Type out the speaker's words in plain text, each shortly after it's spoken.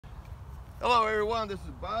Hello everyone, this is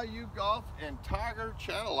Bayou Golf and Tiger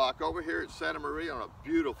Channel Lock over here at Santa Maria on a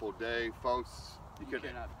beautiful day, folks. You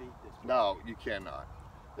cannot beat this one. No, you cannot.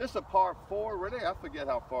 This is a par 4, Renee, I forget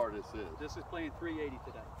how far this is. This is playing 380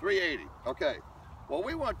 today. 380, okay. What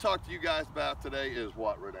we want to talk to you guys about today is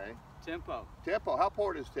what, Renee? Tempo. Tempo, how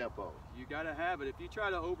important is tempo? You gotta have it. If you try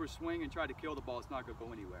to overswing and try to kill the ball, it's not gonna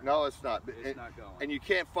go anywhere. No, it's not. It's not going. And you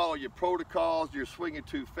can't follow your protocols, you're swinging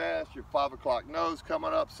too fast, your 5 o'clock nose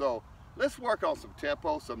coming up, so let's work on some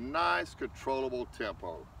tempo, some nice controllable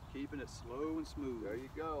tempo. Keeping it slow and smooth. There you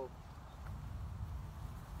go.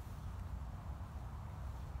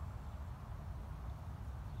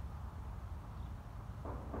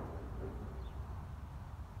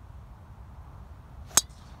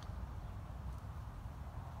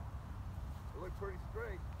 It looked pretty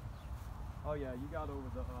straight. Oh yeah, you got over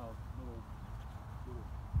the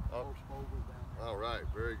little boulders down there. All right,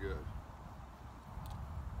 very good.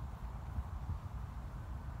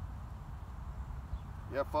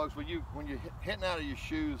 Yeah, folks, when you're hitting out of your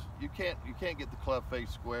shoes, you can't get the club face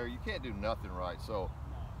square. You can't do nothing right. So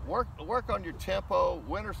work on your tempo.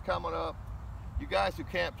 Winter's coming up. You guys who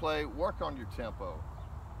can't play, work on your tempo.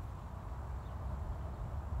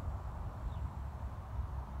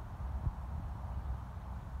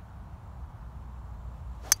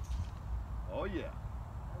 Oh yeah. There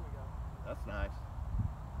we go. That's nice.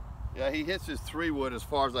 Yeah, he hits his 3-wood as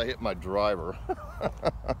far as I hit my driver.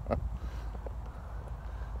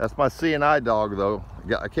 That's my CNI dog, though.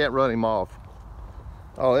 I can't run him off.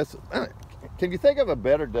 Oh, can you think of a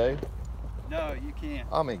better day? No, you can't.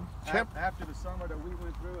 I mean, after the summer that we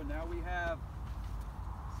went through, and now we have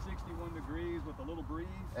 61 degrees with a little breeze.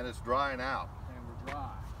 And it's drying out. And we're dry.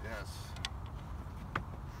 Yes.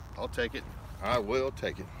 I'll take it. I will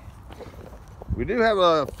take it. We do have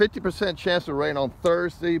a 50% chance of rain on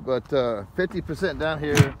Thursday, but 50% down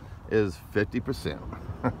here is 50%.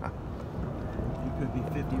 Could be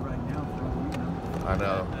 50 right now for all we know. I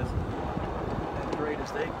know. That's the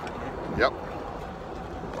greatest thing. Yep.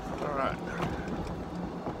 All right.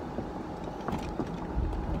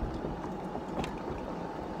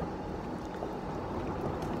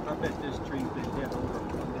 I bet this tree's been hit over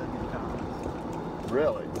 1,000,000 times.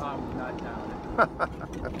 Really? I would not doubt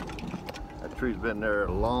it. That tree's been there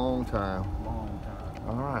a long time. Long time.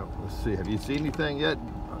 All right, let's see. Have you seen anything yet,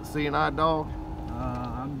 CNI dog?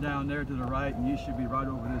 I'm down there to the right, and you should be right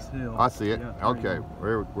over this hill. I see it. Yeah, okay,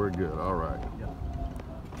 we're good. All right.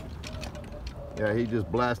 Yeah, he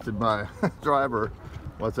just blasted my driver.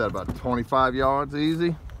 What's that, about 25 yards?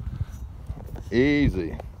 Easy?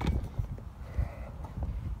 Easy.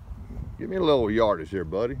 Give me a little yardage here,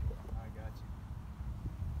 buddy. I got you.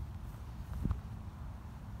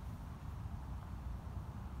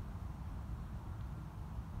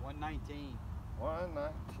 119.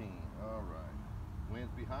 119. All right.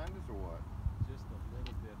 Wind's behind us or what? Just a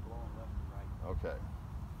little bit blowing left and right. Okay.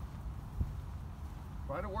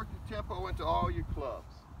 Try to work your tempo into all your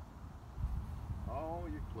clubs. All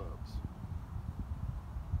your clubs.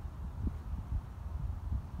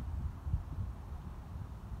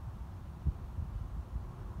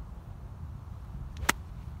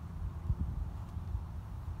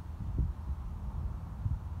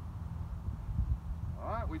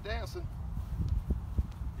 All right, we dancing.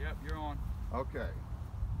 Yep, you're on. Okay.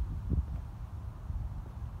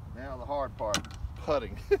 Now the hard part,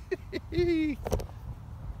 putting. The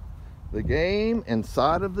game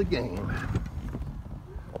inside of the game.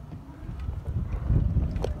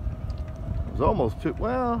 It's almost too,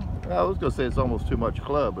 well, I was gonna say it's almost too much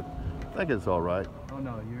club, but I think it's all right. Oh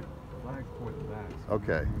no, your flag's pointing back. So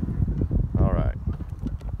Okay. All right.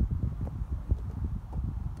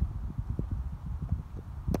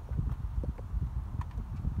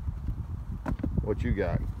 What you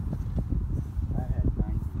got? I had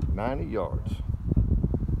 90. 90 yards.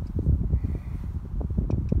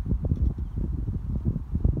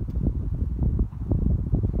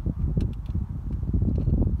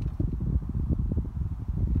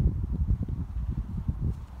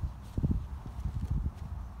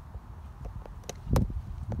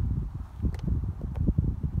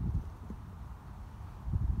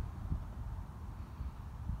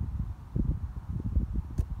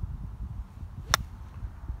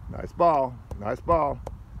 Nice ball. Nice ball.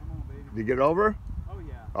 Come on, baby. Did you get it over? Oh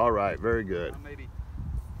yeah. All right, very good. Maybe.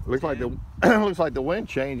 Looks like the looks like the wind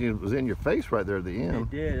changing was in your face right there at the It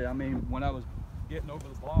end. did. I mean, when I was getting over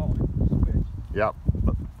the ball, it switched. Yep.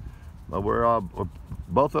 But we're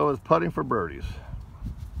both of us putting for birdies.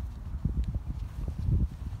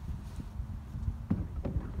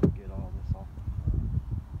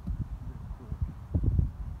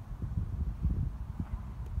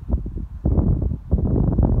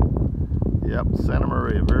 Yep, Santa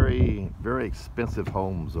Maria, very expensive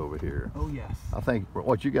homes over here. Oh yes. I think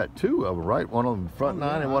what you got two of them, right? One on the front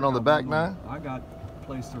nine and one on the back nine. I got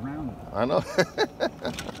placed around it. I know.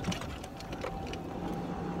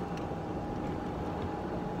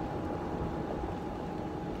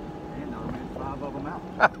 And I ran 5 of them out.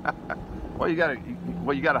 Well, you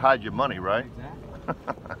gotta hide your money, right?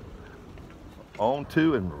 Exactly. Own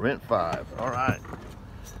 2 and rent 5. All right.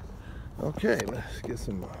 Okay, let's get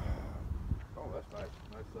some. Oh, that's nice.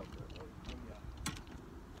 Nice stuff there.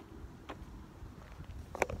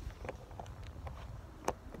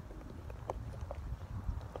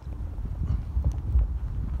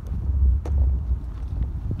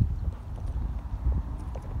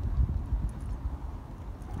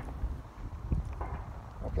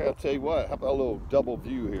 Okay, I'll tell you what. How about a little double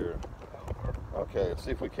view here? Okay, let's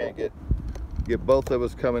see if we can't get both of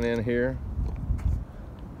us coming in here.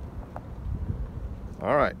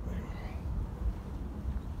 All right.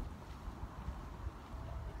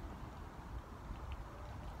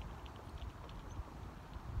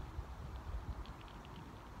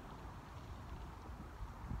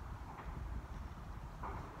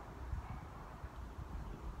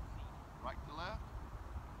 Right to left?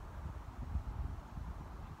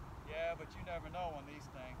 Yeah, but you never know on these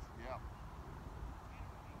things. Yeah.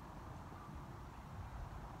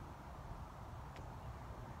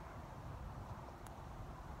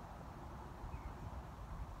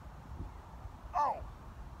 Oh!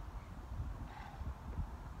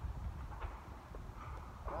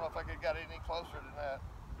 I don't know if I could got any closer than that.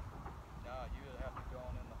 No, you would have to go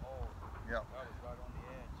on in the hole. Yep. That was right on the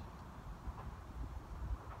edge.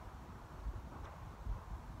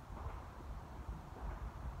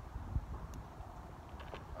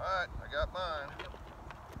 All right, I got mine.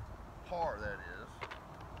 Par, that is.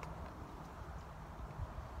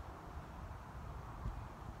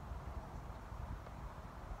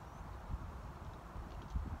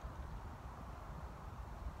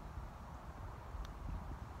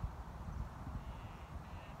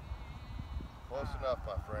 Close enough,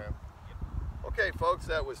 my friend. Okay, folks,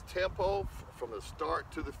 that was tempo from the start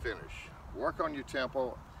to the finish. Work on your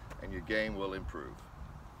tempo and your game will improve.